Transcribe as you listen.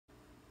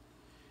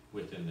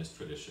within this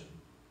tradition.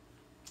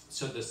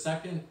 So the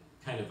second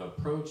kind of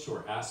approach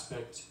or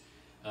aspect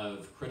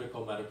of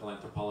critical medical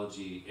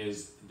anthropology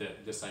is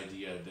that this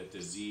idea that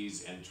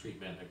disease and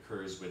treatment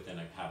occurs within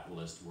a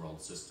capitalist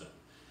world system.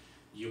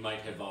 You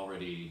might have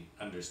already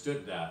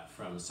understood that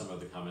from some of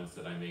the comments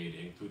that I made,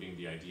 including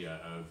the idea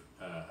of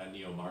a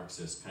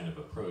neo-Marxist kind of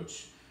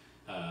approach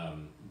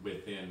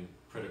within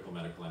critical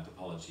medical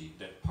anthropology,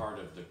 that part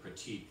of the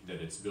critique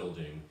that it's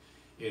building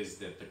is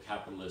that the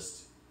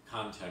capitalist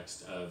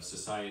context of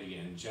society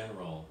in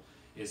general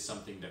is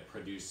something that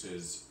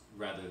produces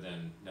rather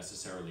than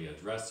necessarily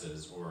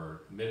addresses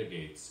or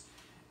mitigates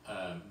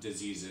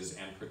diseases,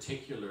 and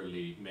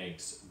particularly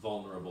makes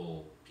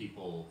vulnerable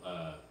people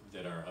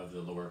that are of the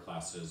lower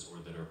classes or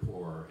that are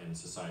poor in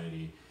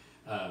society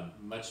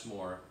much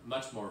more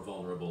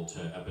vulnerable to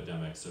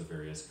epidemics of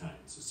various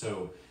kinds.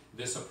 So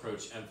this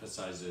approach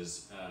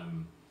emphasizes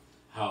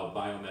how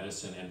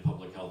biomedicine and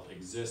public health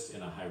exist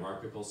in a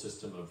hierarchical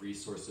system of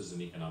resources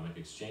and economic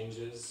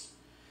exchanges.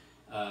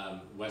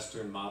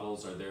 Western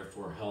models are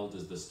therefore held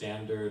as the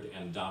standard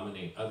and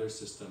dominate other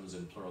systems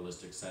in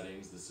pluralistic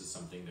settings. This is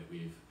something that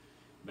we've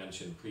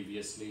mentioned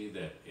previously,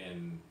 that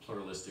in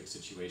pluralistic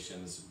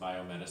situations,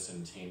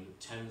 biomedicine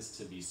tends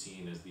to be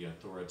seen as the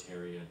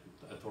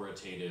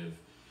authoritative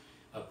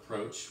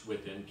approach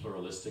within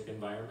pluralistic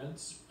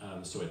environments.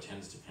 So it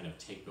tends to kind of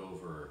take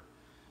over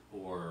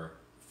or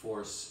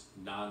force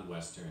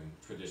non-Western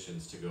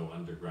traditions to go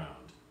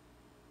underground.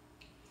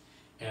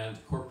 And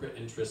corporate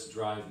interests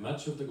drive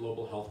much of the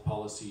global health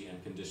policy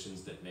and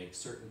conditions that make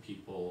certain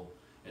people,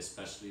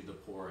 especially the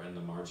poor and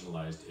the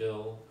marginalized,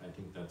 ill. I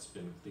think that's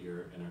been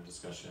clear in our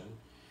discussion.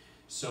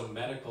 So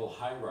medical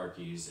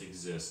hierarchies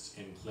exist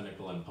in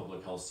clinical and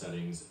public health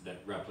settings that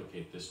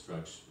replicate this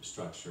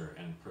structure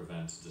and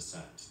prevent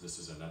dissent. This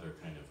is another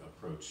kind of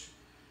approach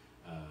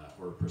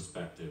or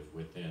perspective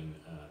within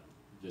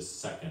this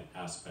second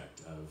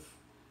aspect of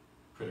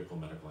critical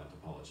medical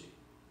anthropology.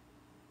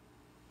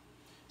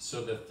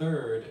 So the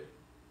third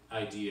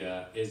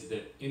idea is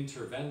that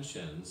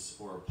interventions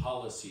or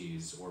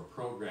policies or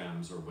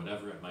programs or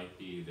whatever it might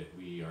be that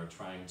we are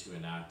trying to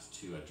enact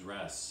to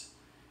address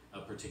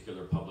a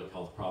particular public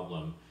health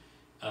problem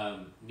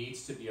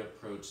needs to be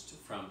approached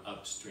from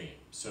upstream.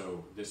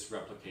 So this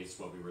replicates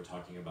what we were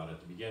talking about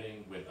at the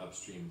beginning with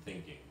upstream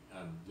thinking.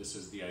 This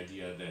is the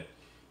idea that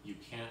you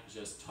can't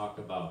just talk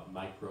about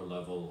micro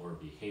level or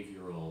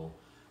behavioral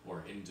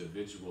or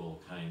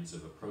individual kinds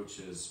of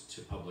approaches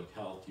to public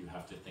health. You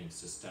have to think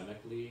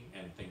systemically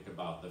and think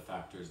about the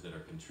factors that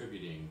are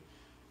contributing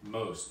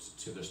most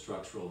to the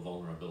structural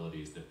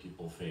vulnerabilities that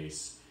people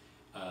face,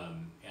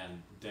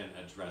 and then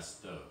address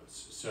those.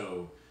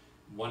 So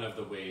one of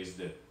the ways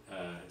that,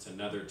 it's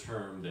another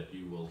term that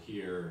you will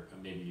hear,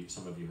 maybe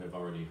some of you have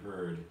already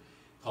heard,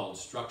 called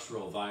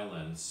structural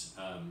violence.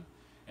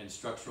 And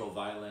structural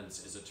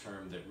violence is a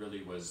term that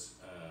really was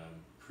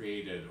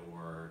created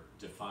or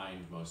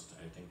defined most,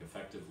 I think,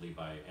 effectively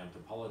by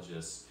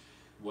anthropologists,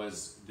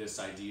 was this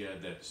idea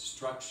that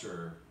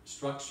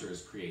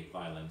structures create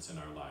violence in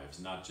our lives,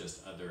 not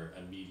just other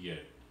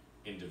immediate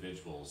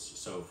individuals.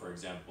 So for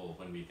example,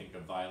 when we think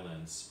of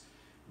violence,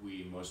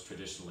 we most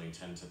traditionally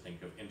tend to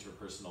think of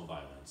interpersonal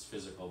violence,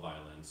 physical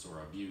violence,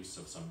 or abuse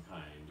of some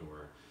kind,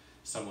 or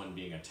someone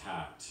being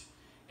attacked.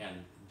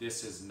 And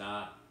this is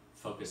not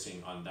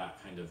focusing on that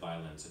kind of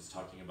violence. It's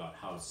talking about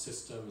how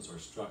systems or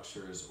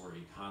structures or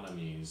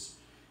economies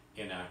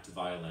enact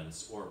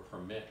violence or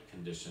permit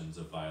conditions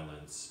of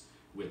violence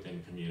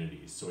within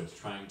communities. So it's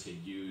trying to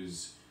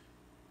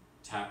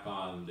tack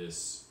on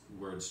this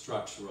word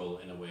structural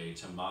in a way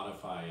to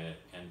modify it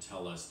and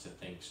tell us to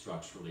think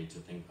structurally, to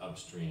think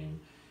upstream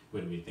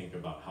when we think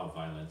about how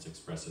violence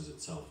expresses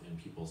itself in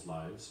people's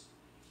lives.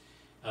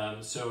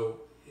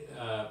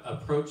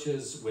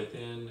 Approaches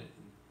within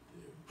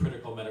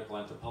critical medical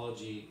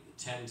anthropology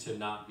tend to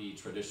not be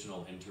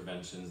traditional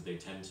interventions. They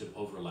tend to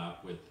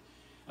overlap with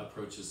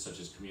approaches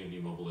such as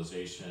community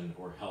mobilization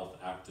or health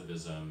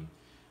activism,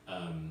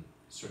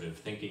 sort of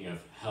thinking of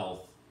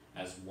health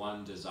as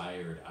one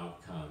desired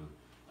outcome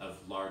of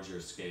larger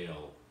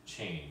scale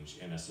change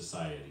in a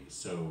society.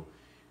 So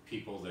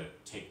people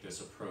that take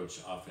this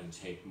approach often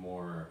take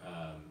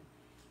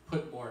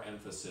put more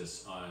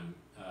emphasis on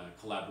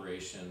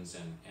collaborations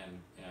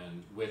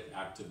and with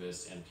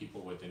activists and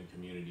people within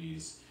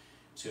communities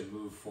to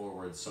move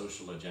forward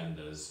social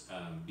agendas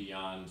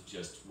beyond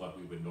just what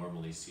we would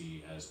normally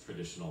see as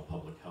traditional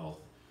public health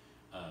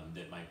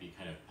that might be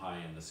kind of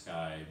pie in the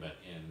sky, but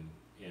in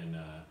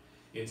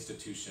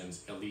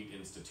institutions, elite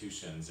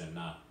institutions, and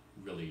not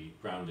really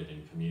grounded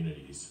in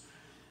communities.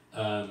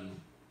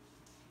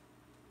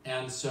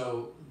 And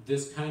so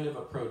this kind of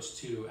approach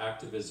to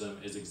activism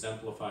is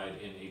exemplified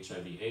in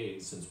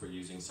HIV/AIDS, since we're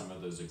using some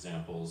of those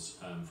examples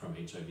from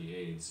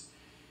HIV/AIDS,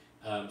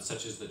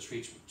 such as the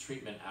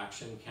Treatment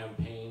Action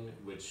Campaign,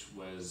 which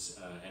was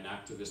an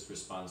activist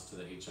response to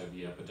the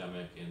HIV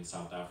epidemic in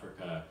South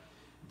Africa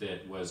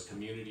that was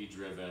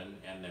community-driven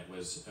and that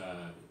was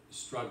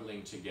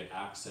struggling to get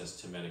access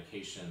to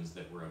medications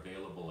that were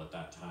available at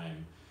that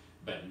time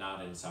but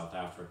not in South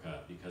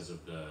Africa because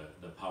of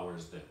the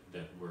powers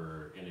that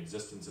were in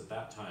existence at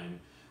that time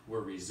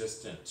were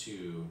resistant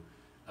to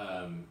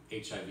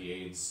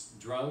HIV/AIDS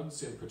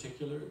drugs in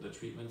particular, the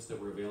treatments that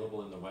were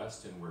available in the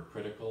West, and were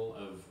critical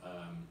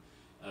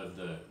of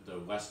the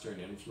Western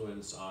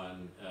influence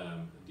on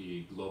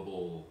the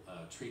global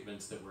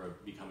treatments that were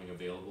becoming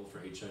available for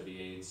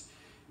HIV/AIDS.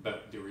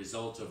 But the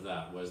result of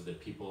that was that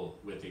people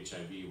with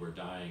HIV were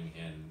dying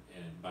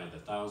and by the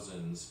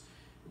thousands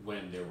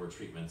when there were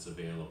treatments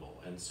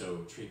available. And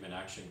so Treatment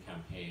Action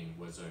Campaign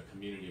was a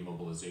community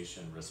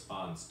mobilization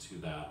response to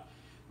that,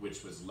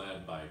 which was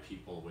led by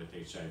people with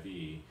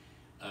HIV,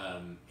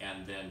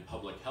 and then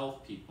public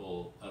health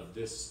people of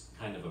this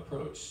kind of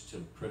approach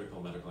to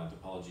critical medical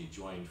anthropology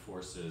joined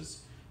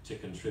forces to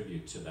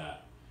contribute to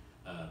that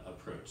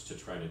approach, to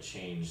try to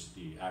change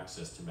the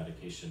access to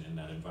medication in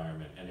that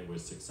environment, and it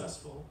was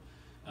successful.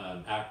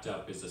 ACT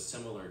UP is a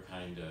similar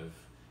kind of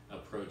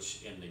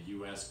approach in the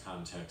US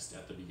context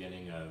at the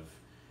beginning of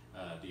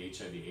the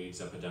HIV/AIDS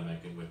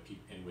epidemic,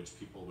 in which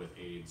people with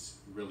AIDS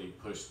really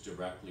pushed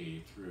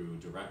directly through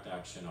direct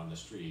action on the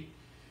street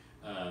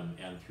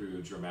and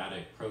through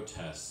dramatic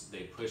protests.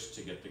 They pushed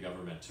to get the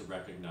government to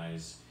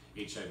recognize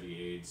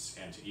HIV/AIDS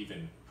and to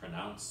even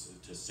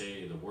to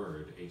say the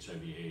word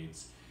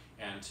HIV/AIDS,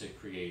 and to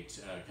create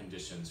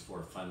conditions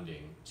for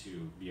funding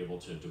to be able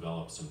to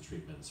develop some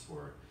treatments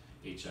for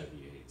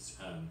HIV/AIDS.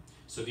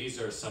 So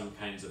these are some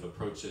kinds of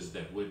approaches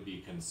that would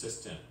be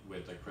consistent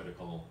with a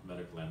critical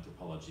medical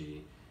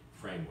anthropology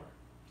framework.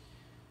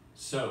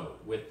 So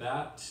with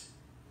that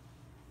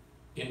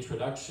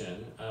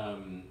introduction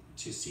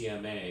to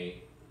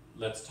CMA,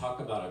 let's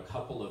talk about a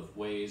couple of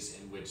ways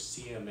in which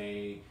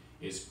CMA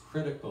is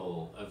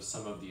critical of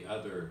some of the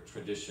other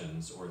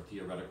traditions or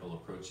theoretical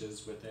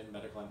approaches within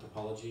medical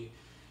anthropology.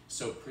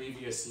 So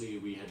previously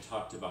we had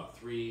talked about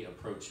three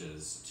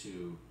approaches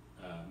to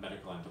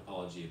medical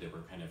anthropology that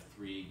were kind of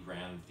three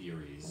grand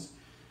theories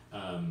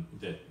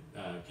that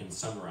can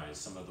summarize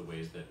some of the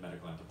ways that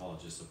medical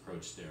anthropologists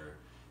approach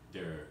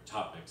their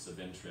topics of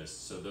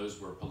interest. So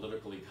those were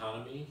political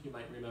economy, you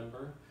might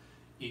remember,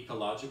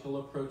 ecological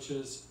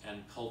approaches,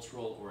 and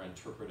cultural or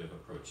interpretive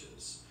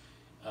approaches.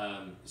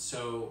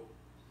 So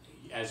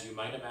as you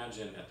might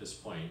imagine at this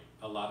point,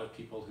 a lot of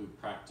people who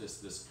practice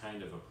this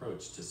kind of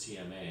approach to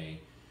CMA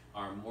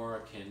are more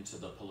akin to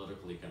the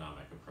political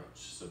economic approach.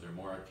 So they're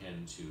more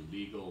akin to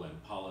legal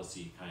and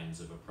policy kinds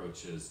of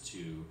approaches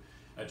to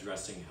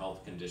addressing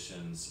health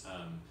conditions,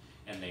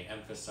 and they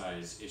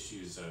emphasize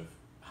issues of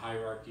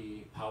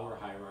hierarchy, power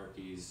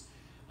hierarchies,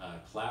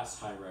 class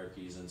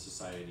hierarchies in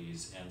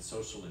societies, and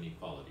social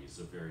inequalities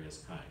of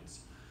various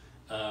kinds.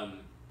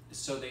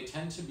 So they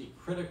tend to be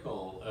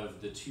critical of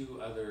the two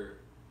other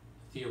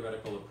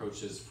theoretical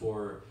approaches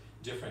for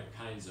different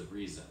kinds of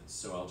reasons.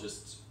 So I'll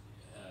just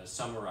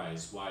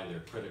summarize why they're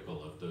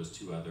critical of those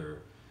two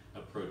other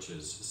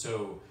approaches.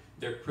 So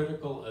they're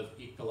critical of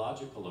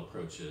ecological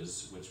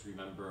approaches, which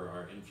remember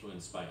are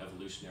influenced by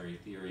evolutionary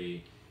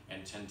theory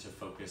and tend to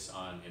focus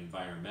on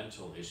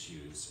environmental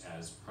issues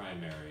as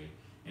primary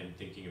in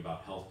thinking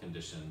about health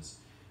conditions.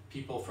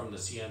 People from the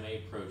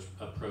CMA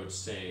approach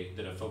say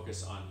that a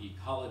focus on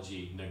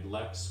ecology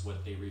neglects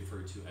what they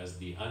refer to as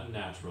the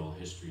unnatural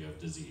history of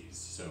disease.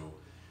 So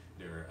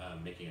they're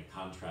making a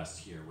contrast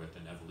here with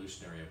an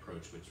evolutionary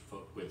approach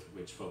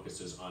which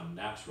focuses on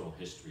natural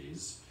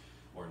histories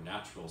or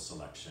natural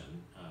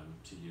selection,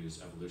 to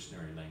use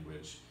evolutionary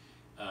language.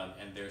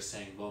 And they're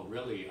saying, well,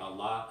 really a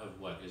lot of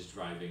what is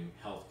driving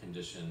health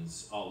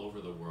conditions all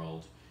over the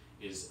world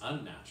is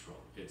unnatural.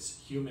 It's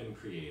human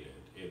created.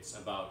 It's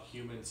about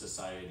human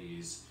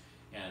societies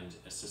and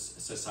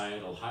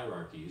societal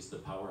hierarchies, the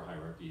power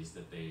hierarchies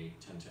that they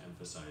tend to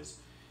emphasize,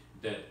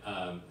 that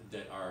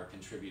are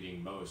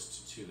contributing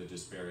most to the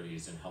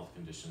disparities in health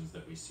conditions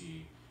that we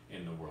see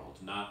in the world,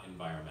 not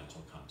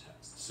environmental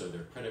context. So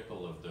they're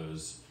critical of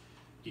those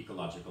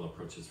ecological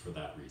approaches for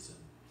that reason.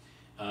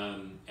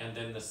 And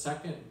then the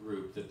second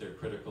group that they're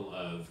critical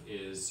of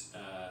is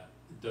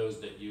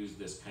those that use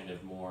this kind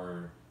of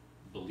more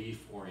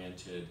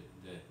belief-oriented,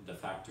 the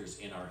factors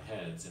in our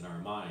heads, in our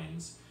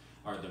minds,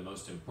 are the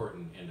most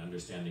important in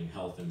understanding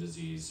health and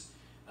disease.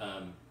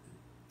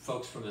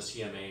 Folks from the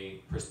CMA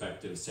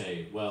perspective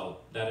say,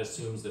 well, that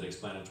assumes that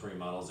explanatory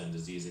models and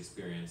disease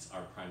experience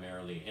are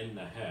primarily in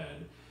the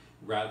head,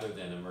 rather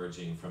than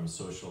emerging from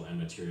social and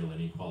material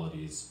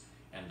inequalities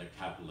and the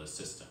capitalist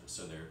system.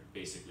 So they're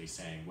basically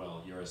saying,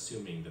 well, you're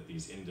assuming that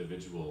these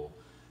individual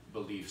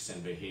beliefs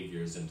and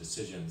behaviors and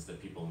decisions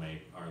that people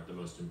make are the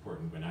most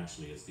important, when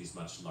actually it's these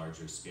much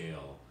larger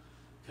scale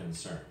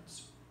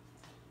concerns.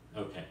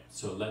 Okay,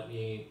 so let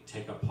me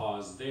take a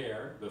pause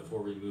there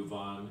before we move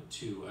on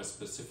to a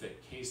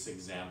specific case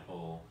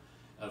example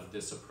of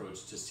this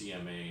approach to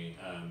CMA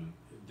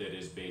that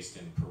is based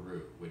in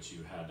Peru, which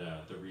you had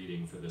the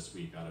reading for this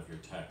week out of your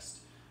text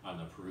on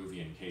the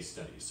Peruvian case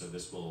study. So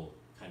this will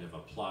kind of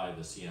apply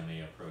the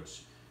CMA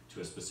approach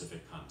to a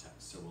specific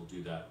context. So we'll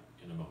do that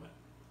in a moment.